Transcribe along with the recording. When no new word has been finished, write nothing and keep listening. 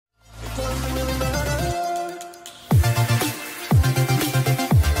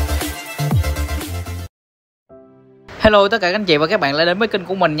Hello tất cả các anh chị và các bạn đã đến với kênh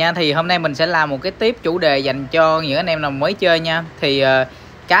của mình nha. Thì hôm nay mình sẽ làm một cái tiếp chủ đề dành cho những anh em nào mới chơi nha. Thì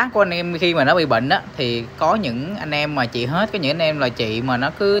cá của anh em khi mà nó bị bệnh á, thì có những anh em mà trị hết, có những anh em là trị mà nó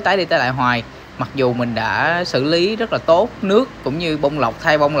cứ tái đi tái lại hoài. Mặc dù mình đã xử lý rất là tốt nước cũng như bông lọc,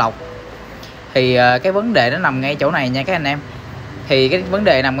 thay bông lọc. Thì cái vấn đề nó nằm ngay chỗ này nha các anh em. Thì cái vấn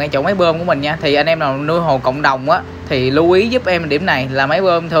đề nằm ngay chỗ máy bơm của mình nha. Thì anh em nào nuôi hồ cộng đồng á thì lưu ý giúp em điểm này là máy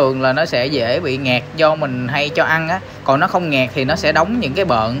bơm thường là nó sẽ dễ bị nghẹt do mình hay cho ăn á. Còn nó không nghẹt thì nó sẽ đóng những cái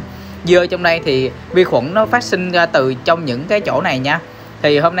bợn dơ trong đây, thì vi khuẩn nó phát sinh ra từ trong những cái chỗ này nha.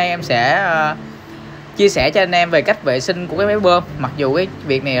 Thì hôm nay em sẽ chia sẻ cho anh em về cách vệ sinh của cái máy bơm. Mặc dù cái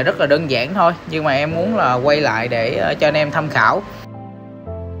việc này rất là đơn giản thôi, nhưng mà em muốn là quay lại để cho anh em tham khảo.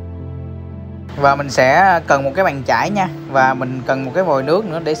 Và mình sẽ cần một cái bàn chải nha, và mình cần một cái vòi nước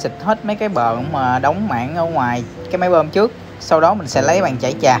nữa để xịt hết mấy cái bợn mà đóng mảng ở ngoài cái máy bơm trước. Sau đó mình sẽ lấy bàn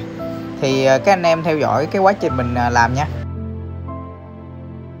chải chà. Thì các anh em theo dõi cái quá trình mình làm nha.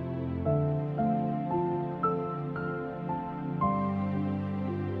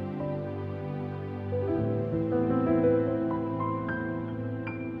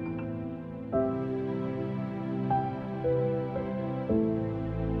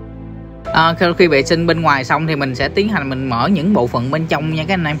 Khi vệ sinh bên ngoài xong thì mình sẽ tiến hành mình mở những bộ phận bên trong nha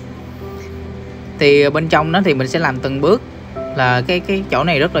các anh em. Thì bên trong đó thì mình sẽ làm từng bước. Là cái chỗ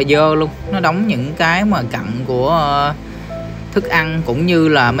này rất là dơ luôn, nó đóng những cái mà cặn của thức ăn cũng như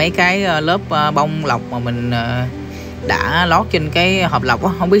là mấy cái lớp bông lọc mà mình đã lót trên cái hộp lọc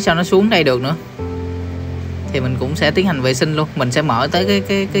á, không biết sao nó xuống đây được nữa. Thì mình cũng sẽ tiến hành vệ sinh luôn, mình sẽ mở tới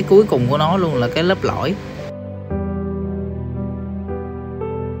cái cuối cùng của nó luôn là cái lớp lõi.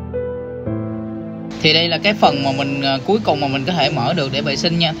 Thì đây là cái phần mà mình cuối cùng mà mình có thể mở được để vệ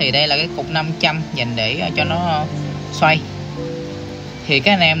sinh nha. Thì đây là cái cục 500 dành để cho nó xoay. Thì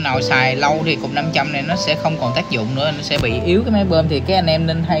các anh em nào xài lâu thì cục 500 này nó sẽ không còn tác dụng nữa, nó sẽ bị yếu cái máy bơm. Thì các anh em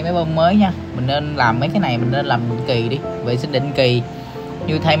nên thay máy bơm mới nha. Mình nên làm mấy cái này mình nên làm định kỳ đi, vệ sinh định kỳ.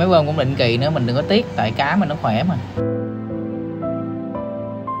 Như thay máy bơm cũng định kỳ nữa, mình đừng có tiếc, tại cá mình nó khỏe mà.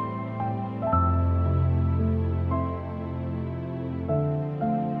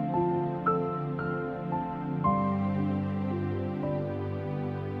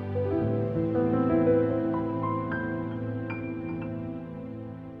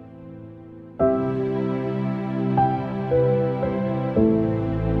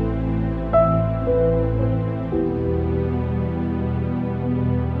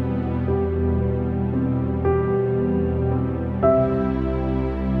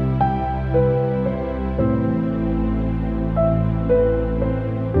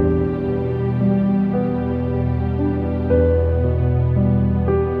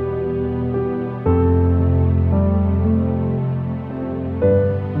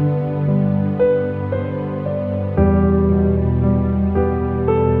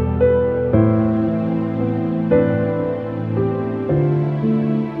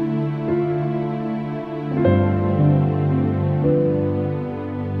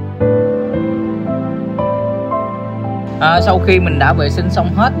 Sau khi mình đã vệ sinh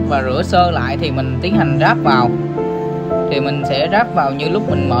xong hết và rửa sơ lại thì mình tiến hành ráp vào. Thì mình sẽ ráp vào như lúc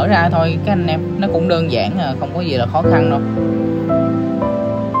mình mở ra thôi các anh em. Nó cũng đơn giản, không có gì là khó khăn đâu.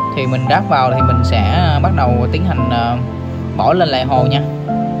 Thì mình ráp vào thì mình sẽ bắt đầu tiến hành bỏ lên lại hồ nha.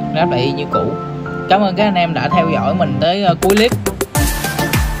 Ráp lại như cũ. Cảm ơn các anh em đã theo dõi mình tới cuối clip.